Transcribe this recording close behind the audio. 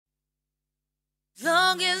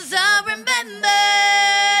long as I remember.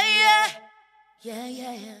 Yeah,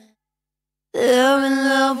 yeah, yeah. They're in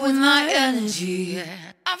love with my energy.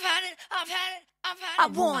 I've had it, I've had it, I've had it. I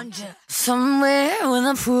warned you. Somewhere where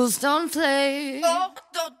the fools don't play.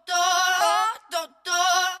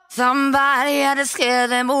 Somebody had to scare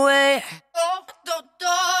them away.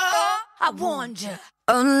 I warned you.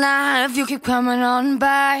 Oh, now if you keep coming on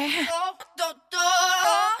by,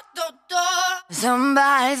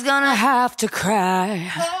 somebody's gonna have to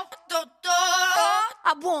cry.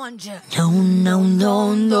 I warned you. No, no,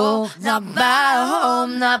 no, no, not by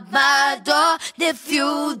home, not by door. If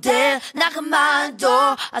you dare knock on my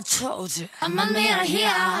door, I told you. I'm on me, I'm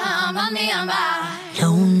here, I'm on me, I'm by.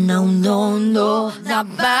 No, no, no, no,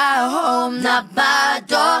 not by home, not by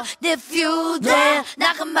door. If you dare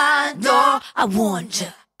knock on my door, I warned you.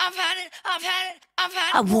 I've had it, I've had it, I've had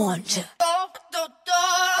it. I warned you.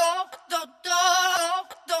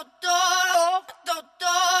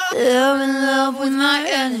 They're in love with my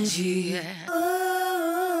energy.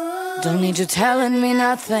 Don't need you telling me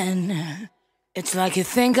nothing. It's like you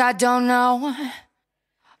think I don't know.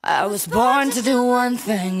 I was born to do one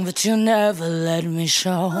thing, but you never let me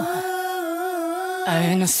show. I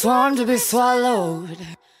ain't a swarm to be swallowed.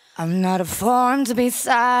 I'm not a form to be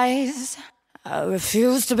sized. I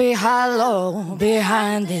refuse to be hollow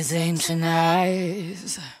behind these ancient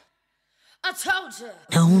eyes. I told you.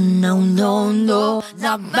 No, no, no, no,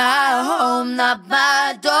 not by home, not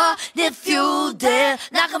by door. If you dare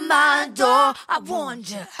knock on my door, I warned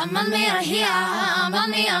you. I'm on me, I'm here, I'm on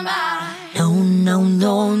me, I'm by. No, no,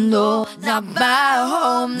 no, no, not by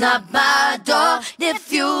home, not by door.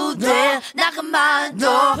 If you dare knock on my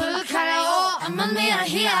door, I'm on me, I'm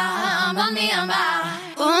here, I'm on me, I'm by.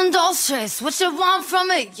 Un, dos, tres, what you want from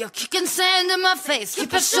me? You're kicking sand in my face.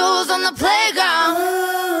 Keep your shoes on the playground.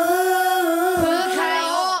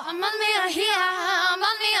 I'm on me, I'm here, I'm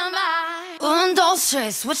on me, I'm by. Un, dos,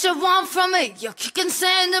 tres, what you want from me? You're kicking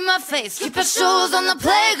sand in my face. Keep your shoes on the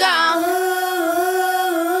playground.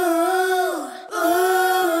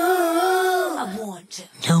 I warned you.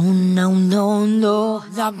 No, no, no, no,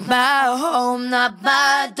 not by home, not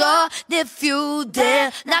by door. If you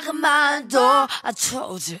dare knock on my door, I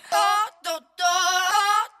told you.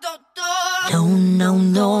 No, no,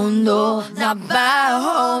 no, no, not by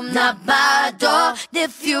home, not by door.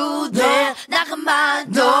 If you dare knock on my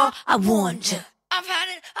door, I warned you. I've had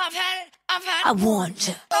it, I've had it, I've had it. I warned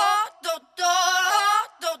you.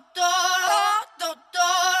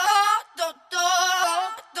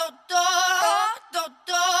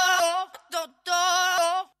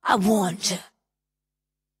 I warned you.